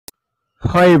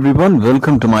Hi everyone,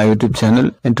 welcome to my YouTube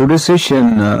channel. In today's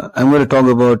session, I'm going to talk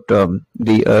about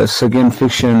the second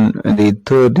fiction and the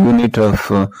third unit of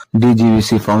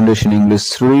DGVC Foundation English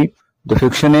 3. The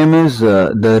fiction name is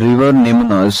The River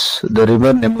Nemunas. The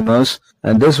River Nemunas.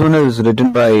 And this one is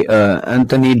written by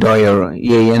Anthony Doerr,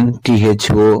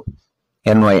 A-N-T-H-O-N-Y.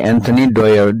 Anthony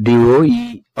Doerr,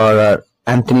 D-O-E-R-R.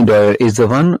 Anthony Doerr is the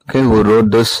one who wrote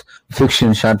this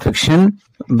short fiction.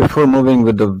 Before moving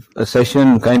with the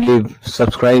session, kindly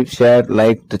subscribe, share,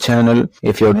 like the channel.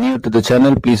 If you're new to the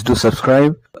channel, please do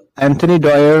subscribe. Anthony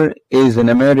Doerr is an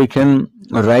American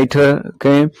writer,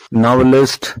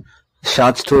 novelist,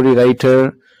 short story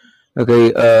writer.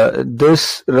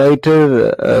 This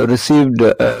writer received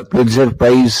a Pulitzer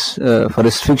Prize for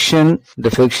his fiction. The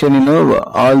fiction,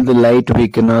 All the Light We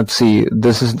Cannot See.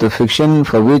 This is the fiction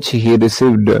for which he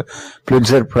received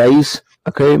Pulitzer Prize.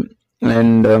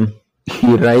 And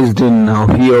he raised in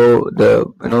Ohio,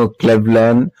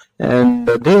 Cleveland, and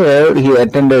there he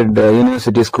attended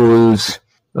university schools.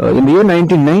 In the year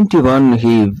 1991,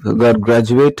 he got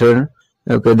graduated.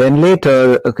 Then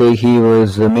later, he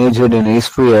was majored in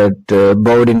history at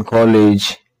Bowdoin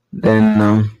College.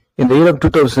 Then in the year of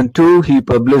 2002, he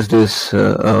published his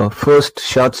first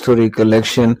short story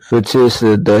collection, which is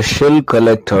The Shell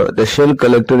Collector. The Shell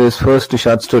Collector is first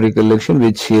short story collection,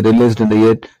 which he released in the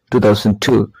year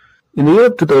 2002. In the year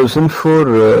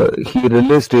 2004, he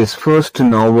released his first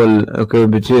novel,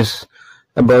 which is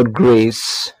About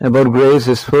Grace. About Grace,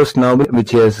 his first novel,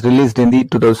 which he has released in the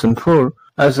 2004.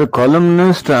 As a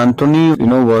columnist, Anthony,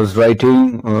 was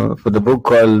writing for the book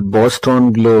called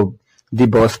Boston Globe, the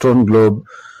Boston Globe,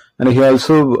 and he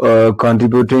also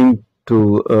contributing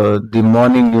to the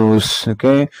Morning News.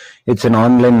 It's an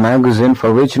online magazine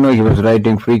for which he was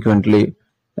writing frequently.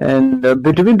 And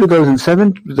between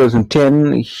 2007 to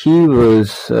 2010, he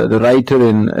was the writer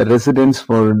in residence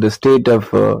for the state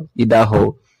of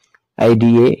Idaho,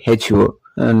 I-D-A-H-O.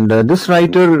 And this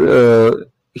writer,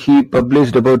 he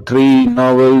published about 3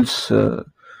 novels,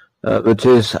 which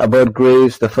is About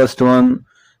Grace, the first one,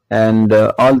 and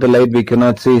All the Light We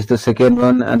Cannot See is the second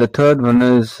one, and the third one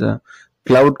is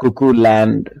Cloud Cuckoo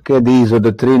Land. These are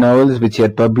the 3 novels which he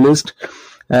had published,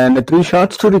 and the 3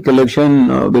 short story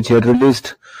collection which he had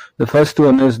released. The first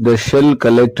one is The Shell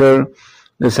Collector,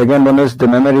 the second one is The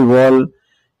Memory Wall,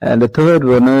 and the third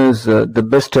one is The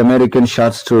Best American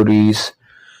Short Stories.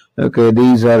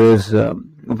 These are his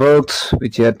works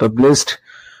which he had published.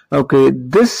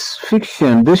 This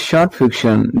fiction, this short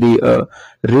fiction, the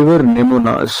River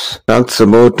Nemunas, talks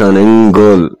about an young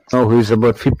girl who is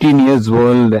about 15 years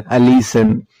old,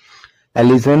 Allison.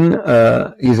 Allison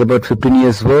is about 15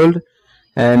 years old.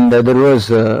 And there was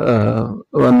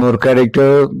one more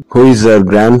character who is a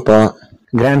Grandpa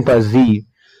Z,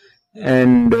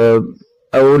 and an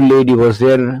old lady was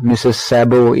there, Mrs.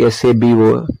 Sabo,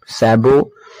 S-A-B-O,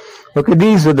 Sabo.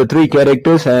 These are the 3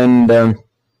 characters, and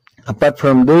apart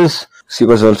from this, she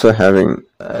was also having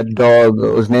a dog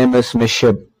whose name is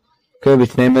Mishap.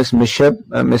 Which name is Mishap?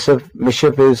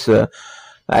 Mishap is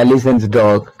Allison's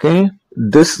dog.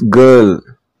 This girl,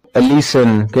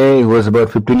 Allison, who was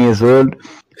about 15 years old.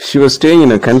 She was staying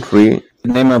in a country.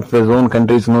 The name of his own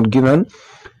country is not given.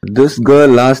 This girl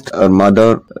lost her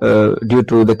mother due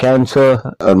to the cancer.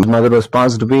 Her mother was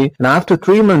passed away. And after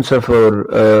 3 months of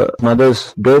her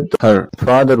mother's death, her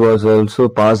father was also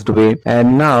passed away.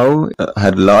 And now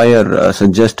her lawyer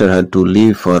suggested her to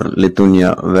leave for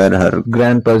Lithuania, where her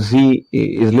Grandpa Z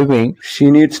is living. She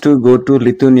needs to go to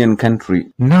Lithuanian country.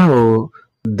 Now,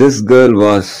 this girl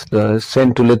was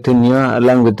sent to Lithuania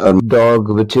along with her dog,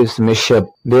 which is Mishap.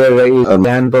 There, her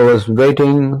grandpa was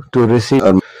waiting to receive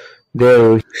her.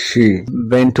 There, she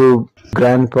went to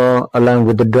grandpa along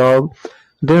with the dog.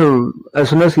 There, as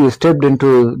soon as he stepped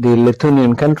into the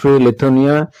Lithuanian country,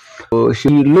 Lithuania, she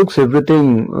looks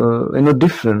everything,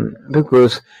 different,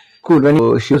 because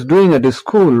when she was doing at the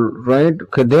school, right,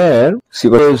 there, she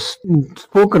was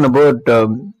spoken about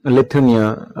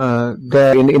Lithuania.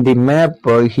 There in the map,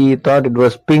 he thought it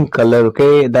was pink color,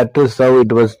 that is how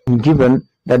it was given,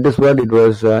 that is what it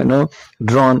was,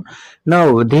 drawn.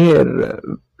 Now, there,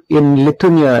 in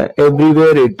Lithuania,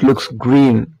 everywhere it looks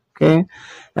green,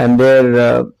 and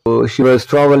there, she was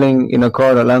traveling in a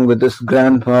car along with this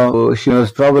grandpa. She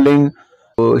was traveling.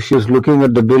 She was looking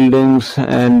at the buildings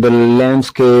and the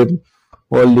landscape,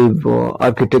 all the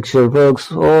architectural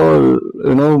works, all,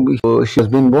 she has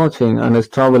been watching and is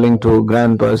traveling to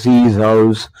Grandpa Z's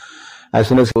house. As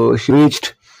soon as she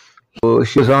reached,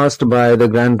 she was asked by the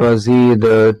Grandpa Z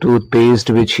the toothpaste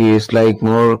which he is like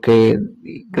more.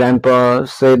 Grandpa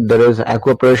said there is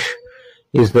Aquabrush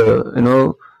is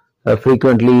the,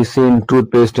 frequently seen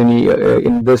toothpaste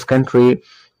in this country.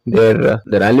 Their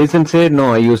Alison said,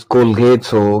 "No, I use Colgate."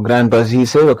 So Grandpa Z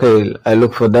said, "Okay, I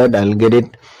look for that. I'll get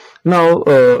it." Now,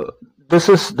 this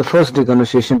is the first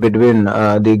conversation between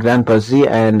the Grandpa Z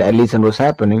and Alison was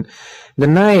happening. The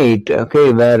night,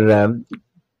 okay, where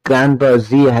Grandpa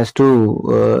Z has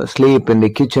to sleep in the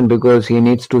kitchen because he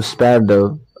needs to spare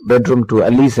the bedroom to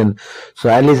Alison. So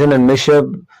Alison and Bishop,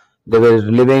 they were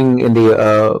living in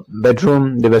the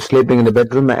bedroom. They were sleeping in the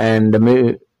bedroom, and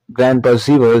Grandpa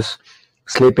Z was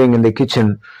sleeping in the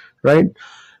kitchen, right?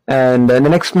 And the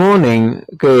next morning,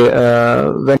 okay,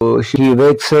 when he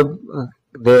wakes up,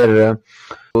 there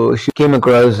she came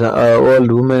across an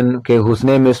old woman, okay, whose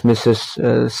name is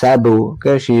Mrs. Sabu.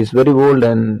 Okay, she is very old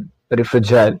and very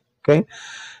fragile. Okay,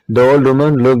 the old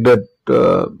woman looked at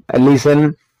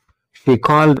Alison. She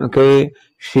called. Okay,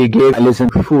 she gave Alison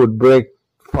food,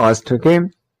 breakfast. Okay,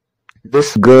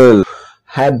 this girl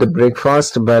had the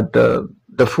breakfast, but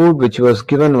the food which was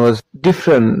given was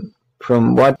different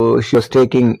from what she was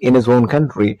taking in his own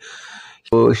country.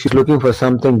 So she's looking for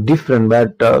something different,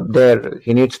 but there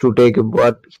he needs to take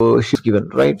what she's given,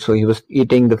 right? So he was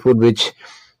eating the food which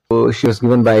she was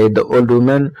given by the old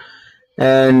woman.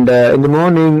 And in the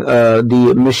morning,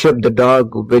 the Bishop, the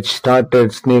dog, which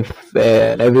started sniff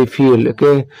every field,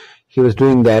 okay, he was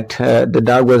doing that. The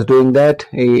dog was doing that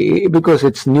because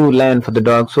it's new land for the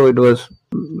dog, so it was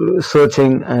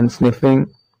searching and sniffing.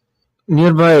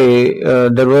 Nearby,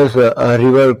 there was a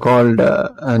river called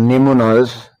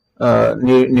Nemunas.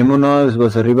 Nemunas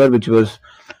was a river which was,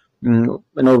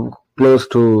 close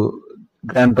to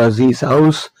Grandpa Z's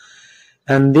house,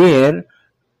 and there,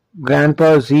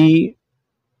 Grandpa Z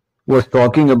was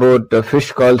talking about a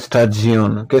fish called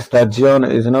sturgeon. Okay, sturgeon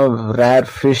is rare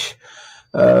fish,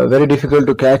 very difficult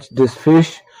to catch this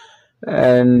fish,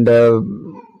 and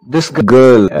this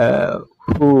girl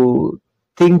who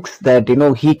thinks that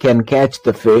he can catch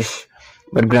the fish,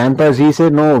 but Grandpa Z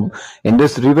said, "No, in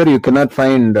this river you cannot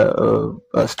find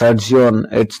a sturgeon.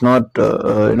 It's not,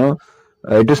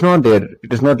 it is not there.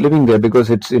 It is not living there because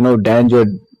it's endangered,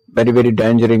 very very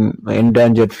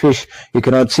endangered fish. You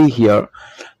cannot see here."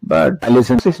 But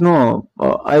Alison says, "No,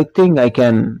 I think I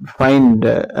can find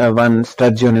one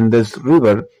sturgeon in this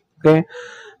river." Okay,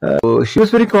 so she was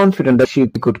very confident that she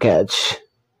could catch,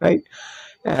 right?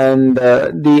 And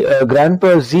the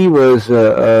Grandpa Z was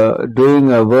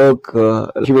doing a work.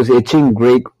 He was etching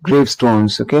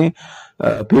gravestones. Okay,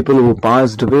 people who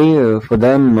passed away. For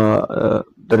them, the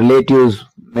relatives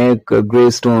make a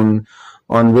gravestone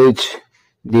on which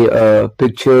the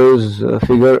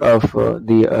figure of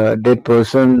the dead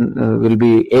person will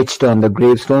be etched on the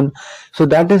gravestone. So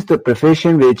that is the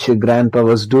profession which Grandpa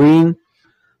was doing.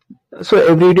 So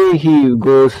every day he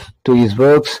goes to his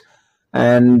works,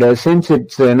 and since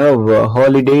it's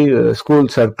holiday,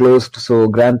 schools are closed, so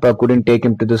Grandpa couldn't take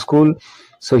him to the school.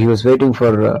 So he was waiting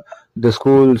for the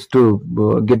schools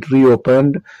to get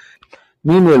reopened.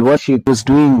 Meanwhile, what she was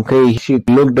doing, okay, she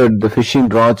looked at the fishing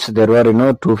rods. There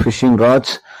were, 2 fishing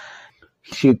rods.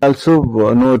 She also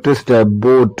noticed a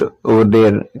boat over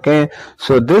there, okay.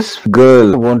 So this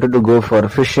girl wanted to go for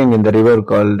fishing in the river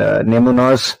called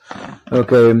Nemunas,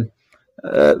 okay.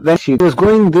 When she was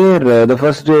going there, the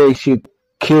first day she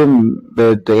came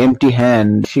with the empty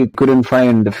hand. She couldn't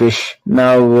find the fish.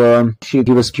 Now she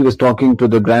was talking to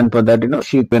the Grandpa that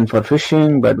she went for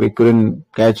fishing, but we couldn't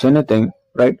catch anything.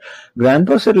 Right?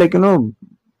 Grandpa said,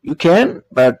 you can,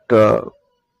 but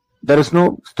there is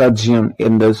no sturgeon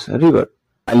in this river.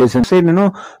 Alison said,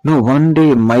 no, one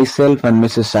day myself and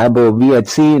Mrs. Sabo, we had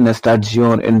seen a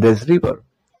sturgeon in this river.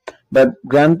 But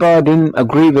Grandpa didn't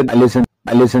agree with Alison.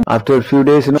 After a few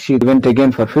days, she went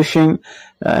again for fishing,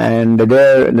 and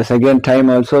there, the second time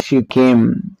also, she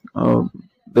came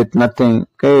with nothing.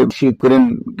 Okay, she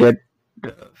couldn't get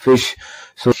fish,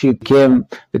 so she came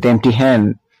with empty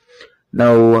hand.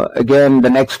 Now, again, the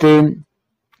next day,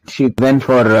 she went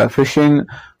for fishing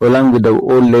along with the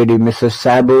old lady, Mrs.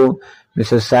 Sabo.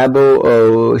 Mrs.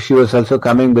 Sabo, she was also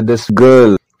coming with this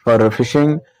girl for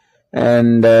fishing,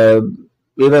 and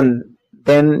even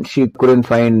then she couldn't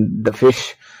find the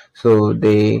fish, so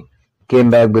they came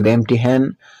back with empty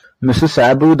hand. Mrs.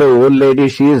 Sabu, the old lady,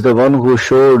 she is the one who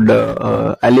showed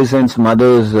Alison's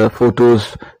mother's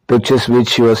pictures which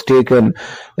she was taken.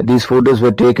 These photos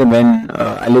were taken when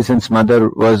Alison's mother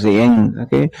was young.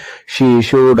 Okay, she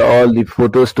showed all the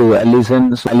photos to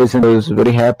Alison. So Alison was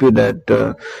very happy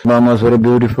that mom was very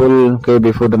beautiful. Okay,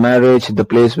 before the marriage, the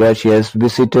place where she has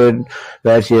visited,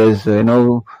 where she has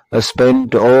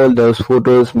spent all those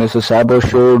photos, Mrs. Sabo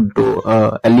showed to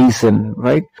Alison,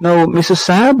 right? Now, Mrs.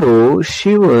 Sabo,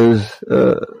 she was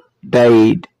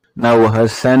died Now her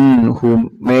son,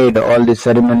 who made all the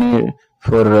ceremony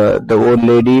for the old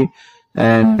lady,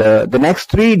 and the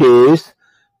next 3 days,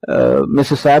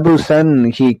 Mr. Sabu's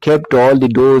son, he kept all the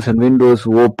doors and windows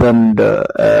opened,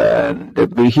 and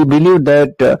he believed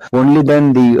that only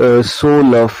then the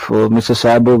soul of Mr.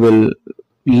 Sabu will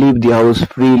leave the house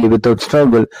freely without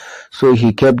struggle. So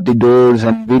he kept the doors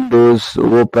and windows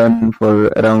open for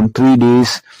around 3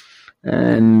 days.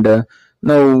 And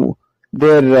now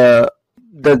there,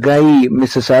 the guy,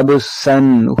 Mr. Sabu's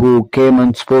son, who came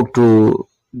and spoke to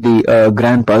the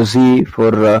Grandpa Z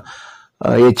for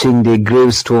etching the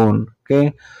gravestone.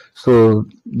 Okay, so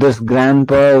this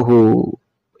grandpa who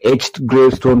etched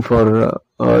gravestone for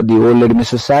the old lady,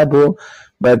 Mrs. Sabu,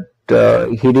 but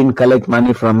he didn't collect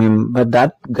money from him. But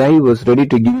that guy was ready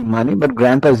to give him money, but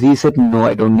Grandpa Z said, "No,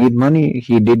 I don't need money."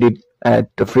 He did it at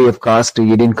free of cost.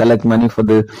 He didn't collect money for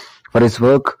his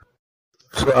work.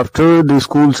 So after the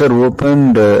schools are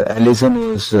opened, Alison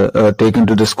was taken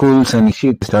to the schools, and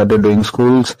she started doing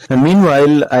schools. And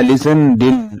meanwhile, Alison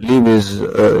didn't leave his,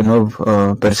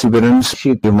 perseverance.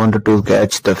 She wanted to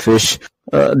catch the fish.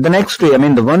 The next day,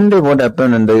 the one day what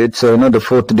happened, and it's, the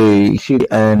fourth day, she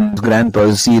and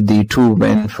Grandpa see the two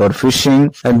went for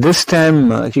fishing. And this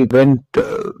time, she went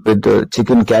with the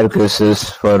chicken carcasses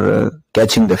for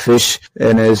catching the fish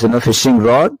in his, fishing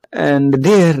rod. And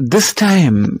there, this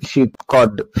time, she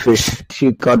caught fish.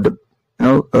 She caught the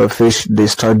fish, the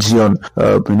sturgeon,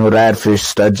 rare fish,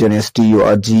 sturgeon,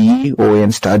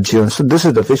 sturgeon, sturgeon. So this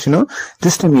is the fish,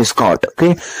 this time he is caught,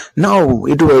 okay. Now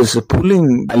it was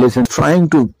pulling Alison, trying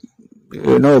to,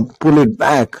 pull it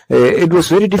back. It was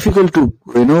very difficult to,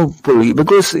 pull,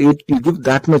 because it give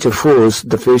that much of force,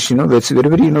 the fish, it's very,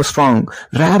 very, strong.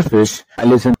 Rare fish.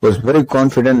 Alison was very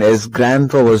confident. As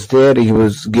Grandpa was there, he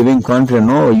was giving confidence.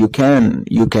 No, you can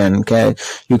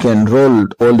roll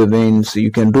all the veins,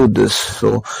 you can do this.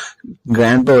 So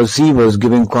Grandpa Z was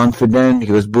giving confidence,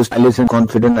 he was boosting Alison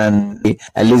confident, and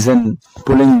Alison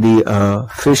pulling the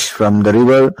fish from the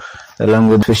river along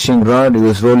with fishing rod. He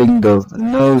was rolling the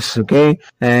nerves, okay,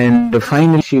 and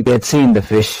finally she had seen the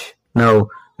fish. Now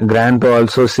Grandpa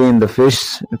also seen the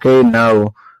fish, okay.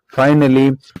 Now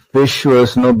finally fish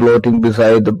was bloating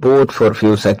beside the boat for a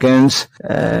few seconds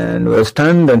and was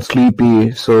stunned and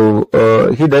sleepy. So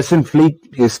he doesn't flick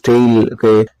his tail,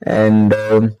 okay, and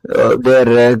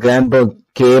their Grandpa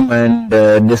came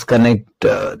and disconnect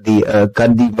cut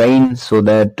the vine so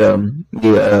that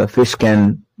the fish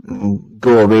can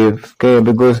go away, okay,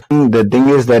 because the thing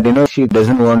is that, she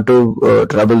doesn't want to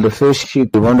trouble the fish. She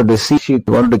wanted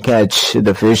to catch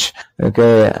the fish,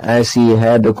 okay. As he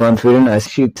had the confidence, as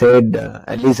she said,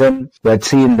 Alison had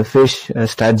seen the fish,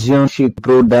 sturgeon. She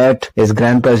proved that. His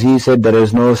Grandpa Z said there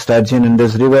is no sturgeon in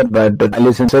this river, but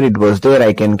Alison said it was there,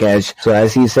 I can catch. So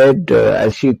as he said,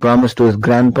 as she promised to his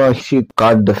Grandpa, she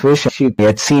caught the fish. She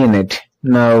had seen it.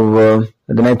 Now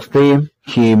the next day,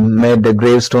 he made the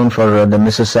gravestone for the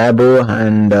Mrs. Sabu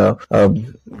and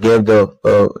gave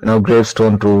the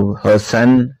gravestone to her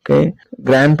son. Okay,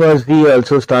 Grandpa Z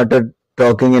also started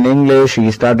talking in English.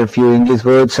 He started few English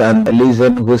words, and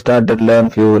Alison, who started learn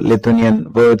few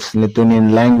Lithuanian words,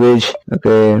 Lithuanian language.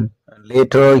 Okay.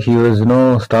 Later, he was,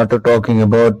 started talking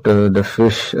about the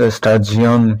fish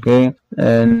sturgeon, okay,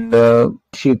 and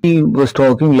he was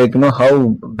talking like, how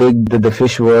big the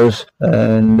fish was,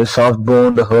 and the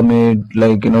soft-boned hermit,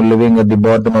 like, living at the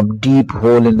bottom of deep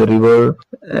hole in the river,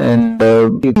 and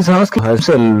he's asking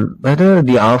herself whether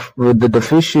the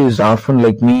fish is often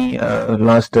like me,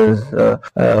 lost his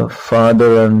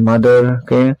father and mother,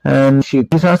 okay, and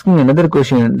he's asking another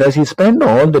question: does he spend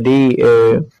all the day,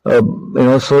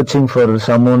 searching for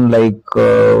someone like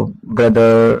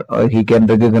brother he can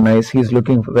recognize? He's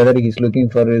looking for, whether he's looking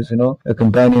for his, a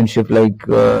companionship, like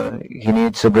he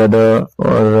needs a brother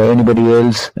or anybody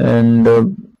else,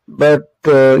 and but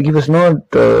he was not,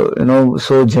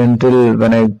 so gentle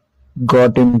when I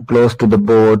got him close to the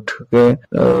boat, okay.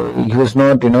 He was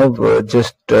not,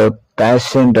 just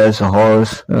patient as a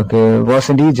horse, okay.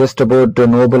 Wasn't he just about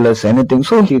noble as anything?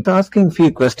 So she's asking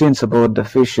few questions about the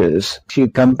fishes. She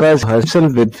compares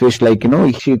herself with fish, like,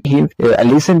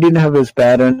 Alison didn't have his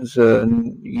parents,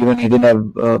 even he didn't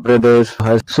have brothers.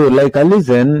 So like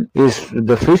Alison, is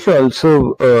the fish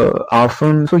also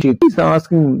often? So she is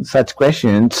asking such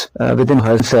questions within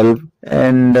herself.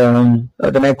 And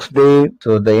the next day,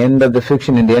 so in the end of the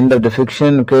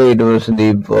fiction, okay, it was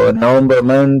the November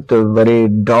month, very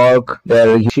dark.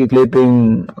 There she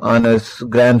sleeping on his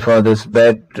grandfather's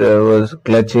bed, was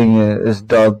clutching his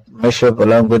dog mesh up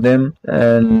along with him,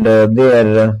 and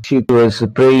there she was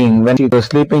praying. When she was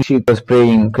sleeping, she was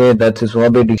praying. Okay, that's his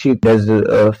hobby. She does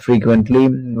frequently.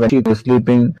 When she was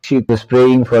sleeping, she was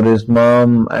praying for his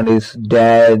mom and his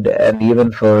dad, and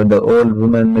even for the old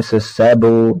woman, Mrs.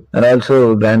 Sabu, and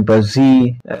also Grandpa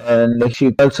Z. And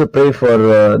she also pray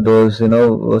for those,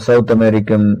 South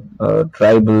American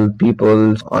tribal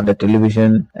peoples on the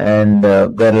television, and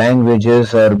their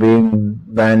languages are being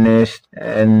vanished.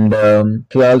 And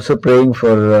she also praying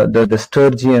for the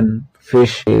sturgeon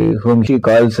fish, whom she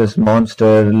calls as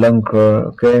monster lunker.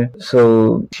 Okay,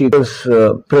 so she was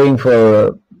praying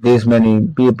for these many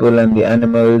people and the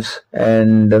animals,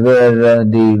 and where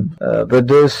with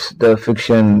this the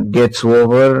fiction gets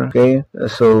over. Okay,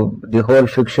 so the whole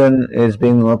fiction is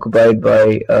being occupied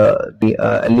by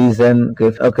the Elysian.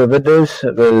 Okay, with this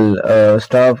we'll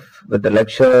stop with the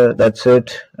lecture. That's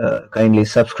it. Kindly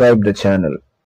subscribe the channel.